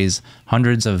ministries raise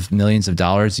hundreds of millions of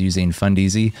dollars using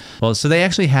Fundeasy. Well, so they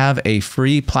actually have a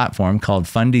free platform called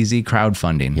Fundeasy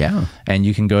Crowdfunding. Yeah. And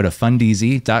you can go to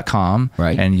fundeasy.com,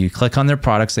 and you click on their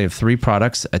products. They have 3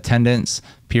 products: attendance,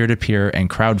 peer-to-peer,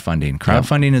 and crowdfunding.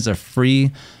 Crowdfunding is a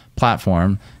free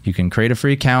platform. You can create a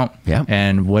free account,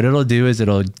 and what it'll do is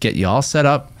it'll get you all set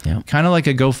up, kind of like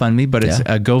a GoFundMe, but it's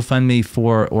a GoFundMe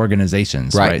for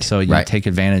organizations, right? So you take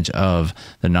advantage of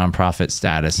the nonprofit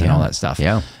status and all that stuff.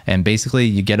 And basically,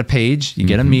 you get a page, you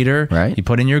get a meter, you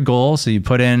put in your goal. So you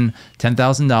put in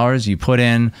 $10,000, you put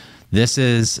in, this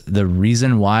is the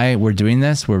reason why we're doing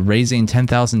this. We're raising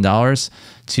 $10,000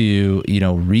 to,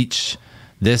 reach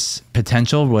this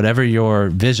potential, whatever your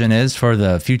vision is for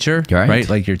the future, right?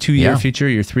 Like your 2-year future,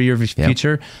 your 3-year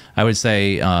future. I would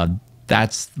say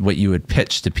that's what you would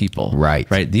pitch to people, right?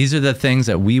 These are the things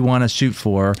that we want to shoot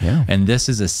for, and this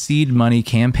is a seed money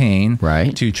campaign,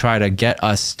 to try to get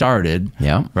us started,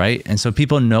 right? And so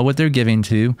people know what they're giving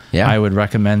to. I would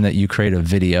recommend that you create a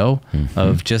video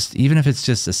of just, even if it's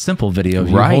just a simple video of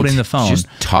you holding the phone, just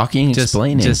talking,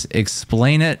 explaining, just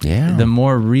explain it. The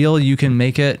more real you can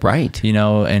make it,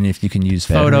 and if you can use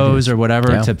photos or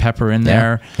whatever to pepper in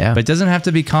there, but it doesn't have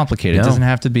to be complicated. It doesn't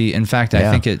have to be. In fact, I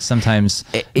think it sometimes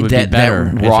would be better.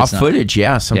 That raw footage,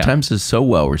 sometimes is so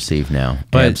well received now.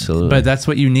 Absolutely. But that's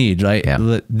what you need, right?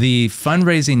 The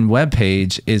fundraising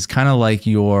webpage is kind of like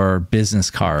your business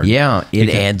card. It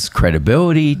adds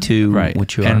credibility to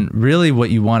what you are. And really what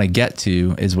you want to get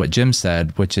to is what Jim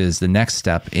said, which is the next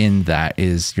step in that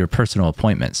is your personal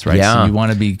appointments, right? So you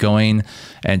want to be going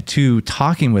and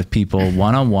talking with people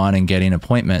one-on-one and getting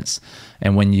appointments.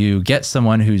 And when you get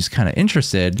someone who's kind of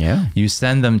interested, you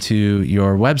send them to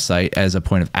your website as a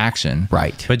point of action.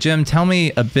 Right. But Jim, tell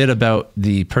me a bit about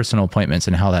the personal appointments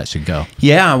and how that should go.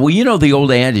 Yeah. Well, the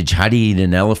old adage, how to eat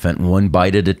an elephant one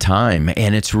bite at a time.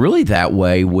 And it's really that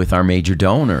way with our major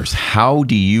donors. How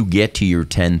do you get to your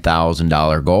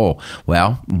 $10,000 goal?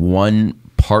 Well, one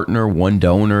partner, one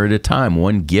donor at a time,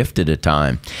 one gift at a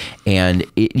time. And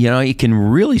it can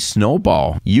really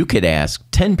snowball. You could ask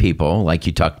 10 people, like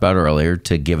you talked about earlier,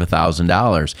 to give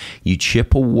 $1,000. You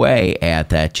chip away at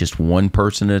that, just one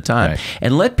person at a time,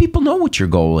 and let people know what your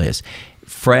goal is.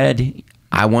 Fred,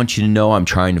 I want you to know I'm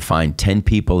trying to find 10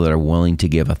 people that are willing to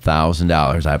give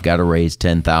 $1,000. I've got to raise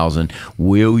 10,000.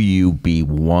 Will you be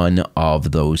one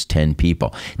of those 10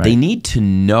 people? Right. They need to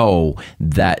know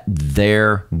that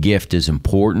their gift is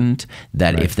important,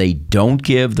 that if they don't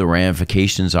give, the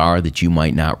ramifications are that you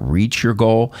might not reach your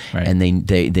goal, and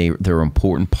they're an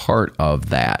important part of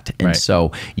that. And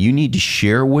so you need to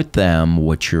share with them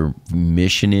what your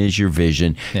mission is, your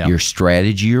vision, your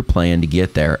strategy, your plan to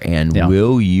get there, and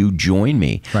will you join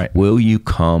me? Will you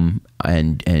come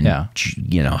and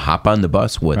hop on the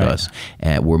bus with us?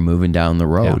 And we're moving down the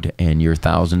road, and your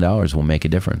 $1,000 will make a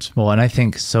difference. Well, and I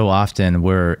think so often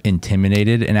we're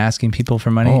intimidated in asking people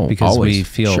for money because we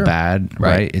feel bad,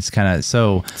 right? It's kind of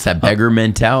it's that beggar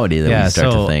mentality that we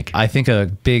start to think. I think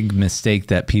a big mistake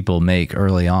that people make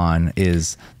early on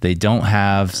is they don't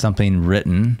have something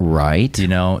written, right? They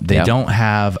don't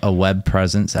have a web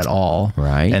presence at all,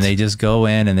 right? And they just go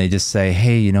in and they just say,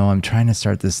 "Hey, I'm trying to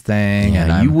start this thing,"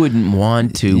 and you wouldn't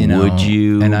want to, would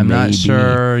you? And I'm not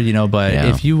sure, but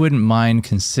if you wouldn't mind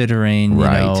considering,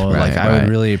 I would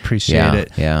really appreciate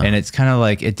it. And it's kind of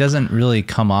like, it doesn't really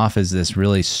come off as this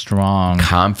really strong,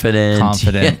 confident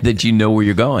that you know where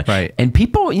you're going. Right. And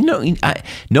people,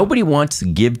 nobody wants to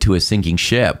give to a sinking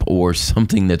ship or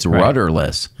something that's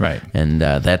rudderless. Right. And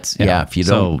that's, if you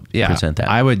don't present that.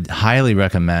 I would highly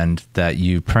recommend that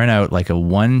you print out like a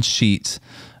one sheet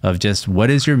of just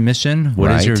what is your mission, what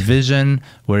is your vision,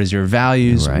 what is your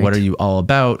values, what are you all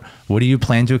about, what do you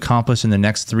plan to accomplish in the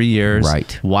next 3 years,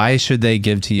 why should they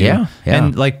give to you,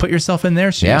 and like put yourself in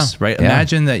their shoes, right?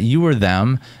 Imagine that you were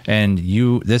them and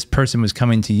this person was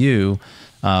coming to you.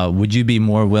 Would you be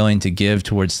more willing to give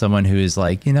towards someone who is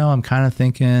like, I'm kind of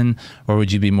thinking, or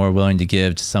would you be more willing to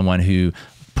give to someone who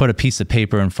put a piece of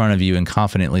paper in front of you and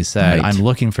confidently said, I'm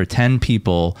looking for 10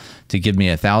 people to give me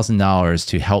 $1,000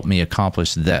 to help me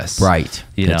accomplish this. Right.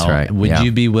 Would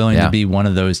you be willing to be one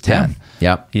of those 10?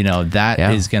 That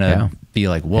is going to be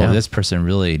like, whoa, this person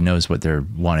really knows what they're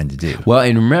wanting to do. Well,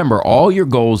 and remember, all your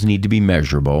goals need to be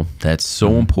measurable. That's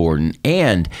so important.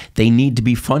 And they need to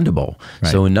be fundable.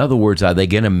 So in other words, are they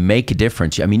going to make a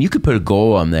difference? I mean, you could put a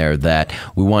goal on there that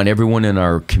we want everyone in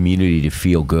our community to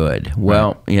feel good.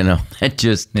 Well, that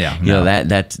just,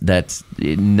 that's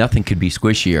nothing could be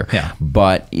squishier.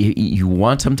 But you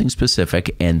want something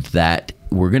specific, and that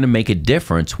we're going to make a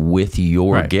difference with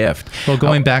your gift. Well,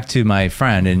 going back to my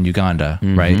friend in Uganda,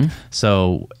 right?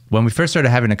 So when we first started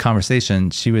having a conversation,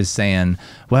 she was saying,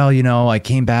 well, I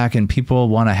came back and people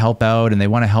want to help out and they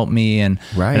want to help me. And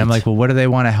I'm like, well, what do they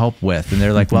want to help with? And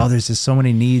they're like, well, there's just so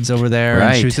many needs over there.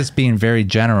 And she was just being very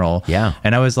general.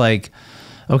 And I was like,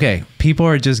 okay, people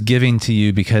are just giving to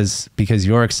you because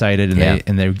you're excited,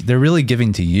 and they're really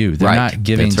giving to you. They're not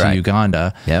giving to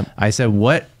Uganda. I said,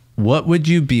 what would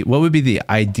be the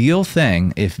ideal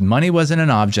thing if money wasn't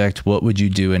an object? What would you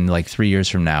do in like 3 years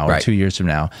from now or 2 years from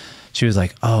now? She was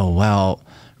like, oh, well,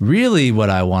 really what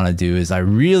I want to do is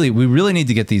we really need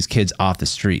to get these kids off the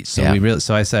street. So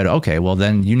so I said, okay, well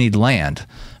then you need land.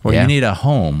 Or you need a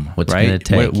home, What's it gonna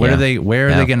take? Where are they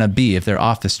going to be if they're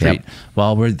off the street?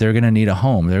 Well, they're going to need a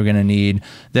home. They're going to need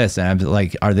this. And I'm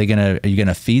like, are you going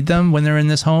to feed them when they're in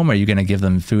this home? Are you going to give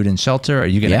them food and shelter? Are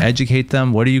you going to educate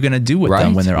them? What are you going to do with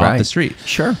them when they're off the street?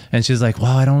 Sure. And she's like,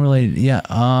 well, I don't really,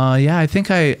 I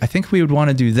think we would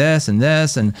want to do this and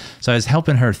this. And so I was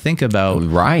helping her think about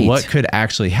what could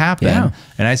actually happen.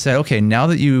 And I said, okay, now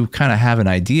that you kind of have an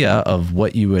idea of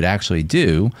what you would actually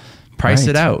do, price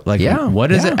it out. Like, what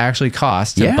does it actually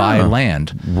cost to buy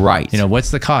land?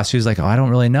 What's the cost? She was like, oh, I don't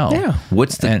really know.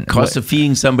 What's the cost of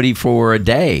feeding somebody for a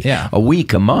day, a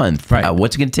week, a month?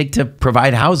 What's it going to take to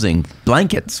provide housing,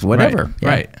 blankets, whatever?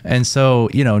 And so,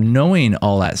 knowing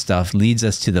all that stuff leads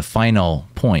us to the final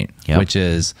point, which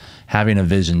is having a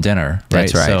vision dinner.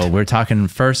 That's right. So we're talking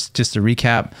first, just to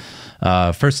recap,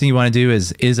 first thing you want to do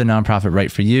is a nonprofit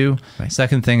right for you?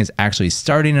 Second thing is actually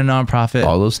starting a nonprofit.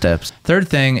 All those steps. Third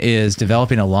thing is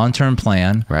developing a long-term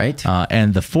plan.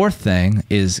 And the fourth thing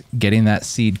is getting that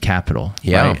seed capital.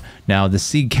 Now, the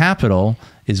seed capital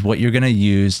is what you're going to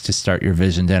use to start your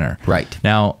vision dinner.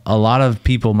 Now, a lot of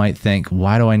people might think,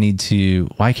 why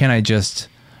can't I just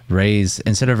raise,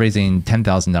 instead of raising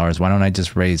 $10,000, why don't I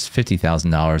just raise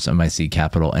 $50,000 of my seed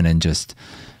capital and then just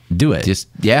do it?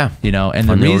 And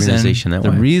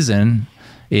the reason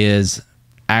is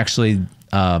actually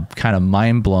kind of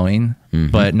mind-blowing,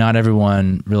 but not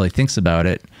everyone really thinks about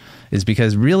it, is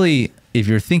because really, if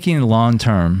you're thinking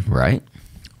long-term,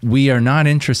 we are not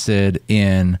interested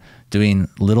in doing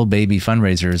little baby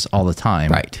fundraisers all the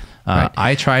time.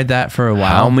 I tried that for a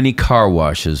while. How many car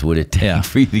washes would it take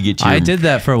for you to get your I did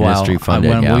that for a while.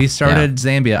 funded? When we started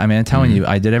Zambia, I mean, I'm telling you,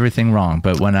 I did everything wrong.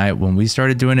 But when we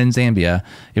started doing it in Zambia,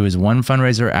 it was one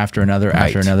fundraiser after another,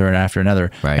 after another, and after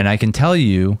another. Right. And I can tell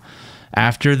you,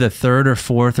 after the third or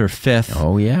fourth or fifth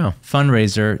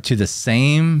fundraiser to the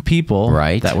same people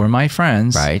that were my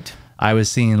friends, I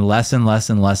was seeing less and less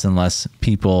and less and less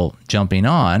people jumping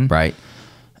on. Right.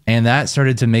 And that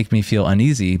started to make me feel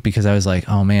uneasy because I was like,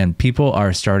 oh man, people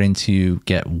are starting to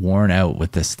get worn out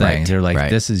with this thing. Right. They're like,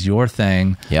 this is your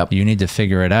thing. Yep. You need to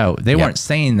figure it out. They weren't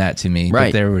saying that to me,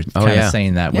 but they were kind of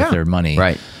saying that with their money.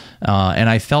 Right. And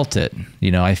I felt it,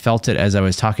 I felt it as I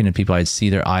was talking to people. I'd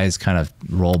see their eyes kind of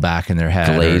roll back in their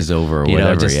head, glaze over or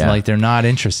whatever. Just like they're not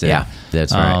interested. Yeah,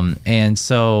 that's right. And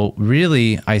so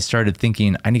really I started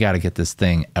thinking, I got to get this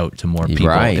thing out to more people.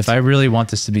 Right. If I really want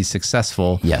this to be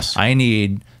successful, I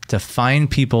need to find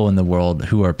people in the world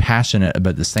who are passionate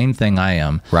about the same thing I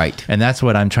am. Right. And that's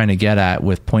what I'm trying to get at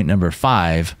with point number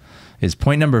 5 is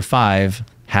point number 5,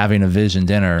 having a vision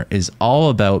dinner is all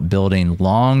about building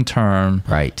long-term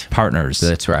partners.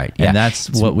 That's right. And that's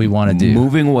what we want to do.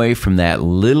 Moving away from that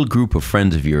little group of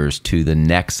friends of yours to the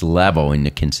next level in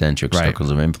the concentric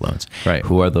circles of influence. Right.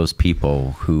 Who are those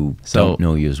people who don't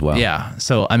know you as well? Yeah.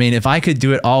 So, I mean, if I could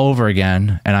do it all over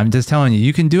again, and I'm just telling you,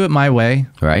 you can do it my way.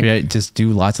 Right. Just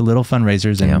do lots of little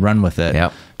fundraisers and run with it.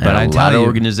 Yep. But a lot of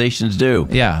organizations do.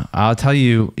 Yeah. I'll tell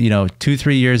you,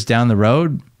 2-3 years down the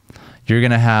road, you're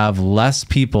going to have less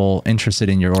people interested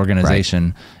in your organization.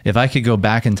 Right. If I could go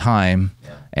back in time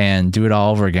and do it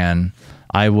all over again,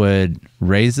 I would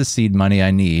raise the seed money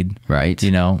I need. Right.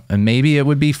 And maybe it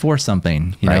would be for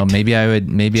something, maybe I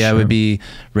would be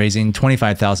raising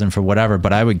 25,000 for whatever,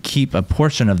 but I would keep a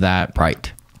portion of that.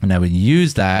 Right. And I would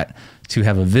use that to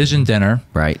have a vision dinner.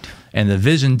 Right. And the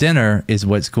vision dinner is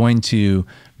what's going to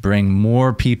bring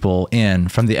more people in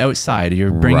from the outside.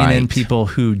 You're bringing in people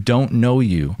who don't know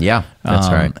you. Yeah, that's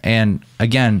right. And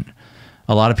again,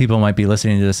 a lot of people might be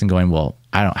listening to this and going, well,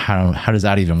 how does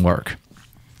that even work?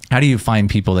 How do you find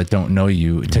people that don't know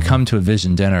you to come to a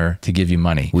vision dinner to give you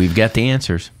money? We've got the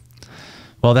answers.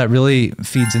 Well, that really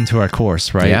feeds into our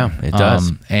course, right? Yeah, it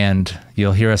does. And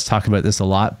you'll hear us talk about this a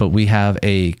lot, but we have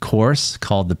a course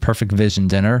called The Perfect Vision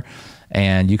Dinner,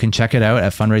 and you can check it out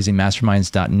at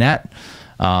fundraisingmasterminds.net.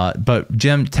 But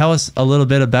Jim, tell us a little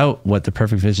bit about what the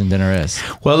Perfect Vision Dinner is.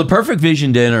 Well, the Perfect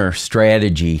Vision Dinner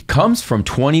strategy comes from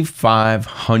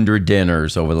 2,500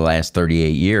 dinners over the last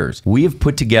 38 years. We have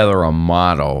put together a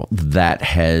model that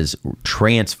has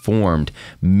transformed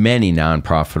many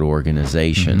nonprofit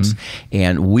organizations.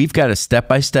 And we've got a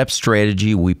step-by-step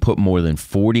strategy. We put more than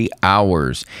 40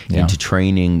 hours into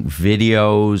training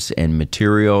videos and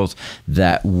materials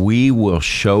that we will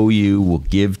show you, will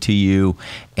give to you,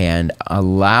 and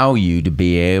allow you to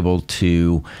be able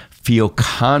to feel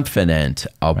confident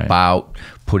about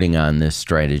putting on this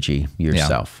strategy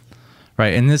yourself.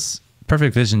 Right. And this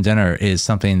Perfect Vision Dinner is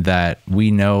something that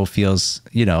we know feels,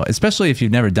 especially if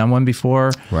you've never done one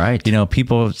before. Right.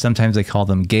 People, sometimes they call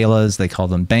them galas, they call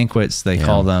them banquets, they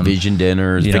call them vision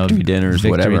dinners, victory dinners,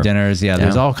 whatever. Victory dinners. Yeah,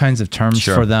 there's all kinds of terms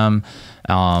for them.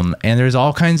 And there's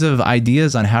all kinds of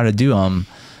ideas on how to do them.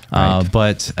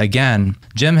 But again,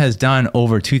 Jim has done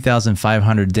over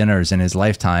 2,500 dinners in his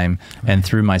lifetime. And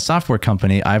through my software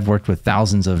company, I've worked with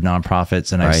thousands of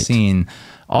nonprofits, and I've seen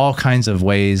all kinds of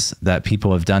ways that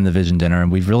people have done the vision dinner.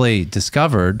 And we've really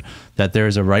discovered that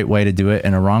there's a right way to do it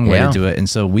and a wrong way to do it. And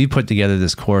so we put together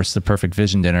this course, The Perfect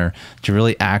Vision Dinner, to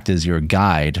really act as your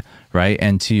guide, right?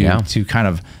 And to kind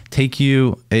of take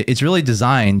you, it's really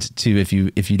designed to, if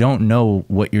you don't know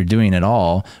what you're doing at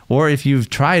all, or if you've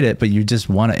tried it, but you just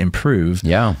want to improve,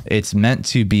 it's meant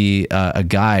to be a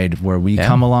guide where we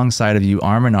come alongside of you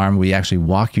arm in arm. We actually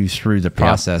walk you through the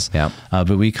process,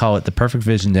 but we call it The Perfect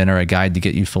Vision Dinner, a guide to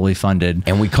get you fully funded.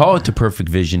 And we call it The Perfect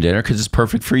Vision Dinner because it's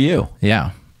perfect for you.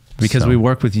 Yeah. Because we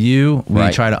work with you,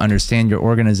 we try to understand your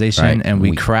organization, and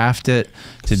we craft it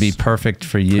to be perfect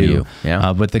for you.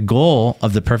 But the goal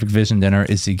of the Perfect Vision Dinner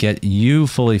is to get you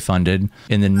fully funded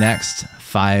in the next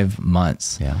 5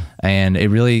 months. And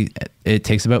it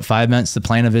takes about 5 months to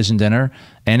plan a vision dinner,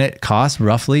 and it costs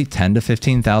roughly $10,000 to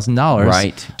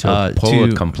 $15,000 to pull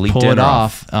a complete dinner it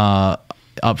off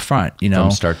up front.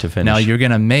 From start to finish. Now you're going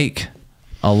to make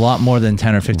a lot more than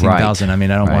 10 or 15,000. I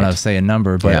mean, I don't want to say a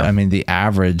number, but I mean, the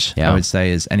average I would say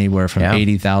is anywhere from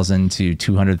 80,000 to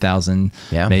 200,000,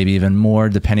 maybe even more,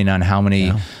 depending on how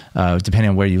many, depending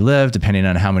on where you live, depending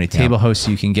on how many table hosts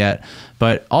you can get.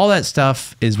 But all that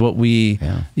stuff is what we,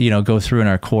 go through in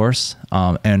our course.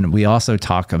 And we also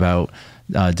talk about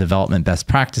development best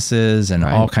practices and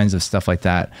all kinds of stuff like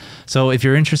that. So if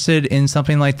you're interested in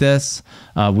something like this,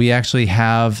 we actually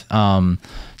have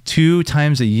 2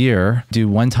 times a year, do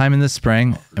one time in the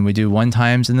spring and we do one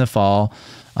times in the fall,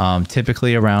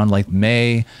 typically around like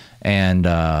May and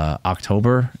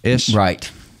October-ish.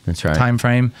 Right. That's right. Time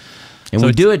frame. And so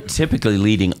we do it typically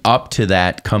leading up to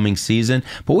that coming season,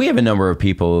 but we have a number of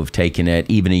people who have taken it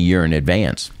even a year in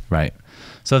advance. Right.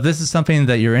 So if this is something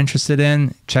that you're interested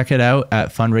in, check it out at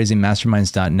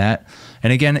fundraisingmasterminds.net.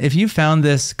 And again, if you found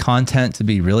this content to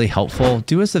be really helpful,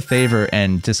 do us a favor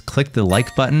and just click the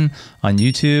like button on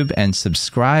YouTube and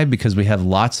subscribe, because we have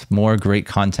lots more great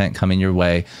content coming your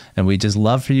way. And we just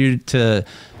love for you to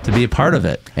be a part of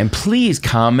it. And please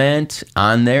comment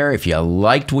on there if you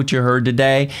liked what you heard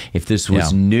today. If this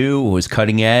was new, was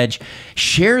cutting edge,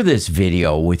 share this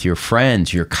video with your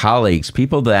friends, your colleagues,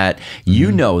 people that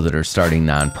you know that are starting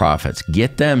nonprofits.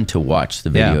 Get them to watch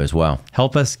the video as well.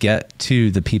 Help us get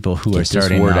to the people who are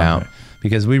starting word out,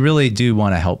 because we really do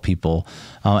want to help people.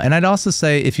 And I'd also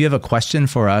say, if you have a question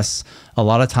for us, a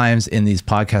lot of times in these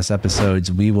podcast episodes,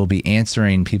 we will be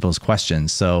answering people's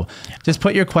questions. So just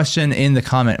put your question in the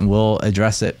comment and we'll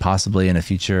address it possibly in a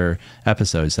future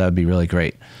episode. So that would be really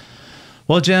great.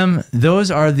 Well, Jim, those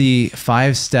are the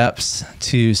 5 steps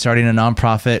to starting a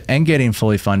nonprofit and getting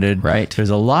fully funded. Right. There's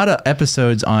a lot of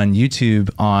episodes on YouTube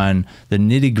on the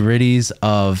nitty-gritties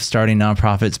of starting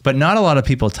nonprofits, but not a lot of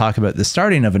people talk about the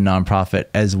starting of a nonprofit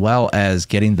as well as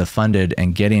getting the funded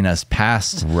and getting us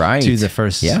past to the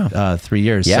first 3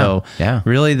 years. So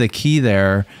really the key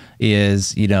there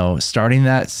is, starting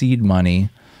that seed money,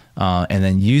 and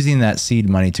then using that seed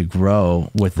money to grow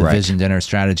with the vision dinner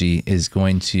strategy is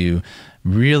going to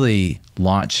really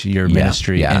launch your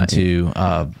ministry into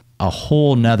a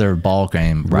whole nother ball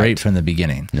game right from the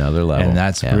beginning. Another level. And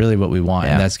that's really what we want.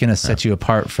 And that's going to set you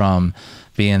apart from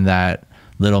being that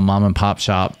little mom and pop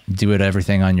shop, do it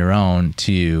everything on your own,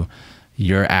 to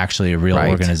you're actually a real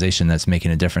organization that's making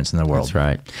a difference in the world. That's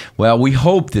right. Well, we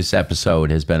hope this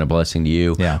episode has been a blessing to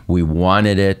you. Yeah. We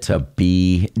wanted it to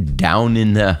be down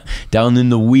in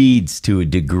the weeds to a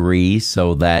degree,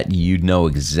 so that you know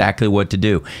exactly what to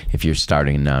do if you're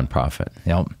starting a nonprofit.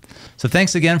 Yep. So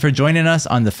thanks again for joining us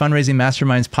on the Fundraising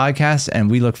Masterminds podcast, and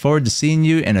we look forward to seeing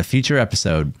you in a future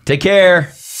episode. Take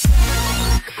care.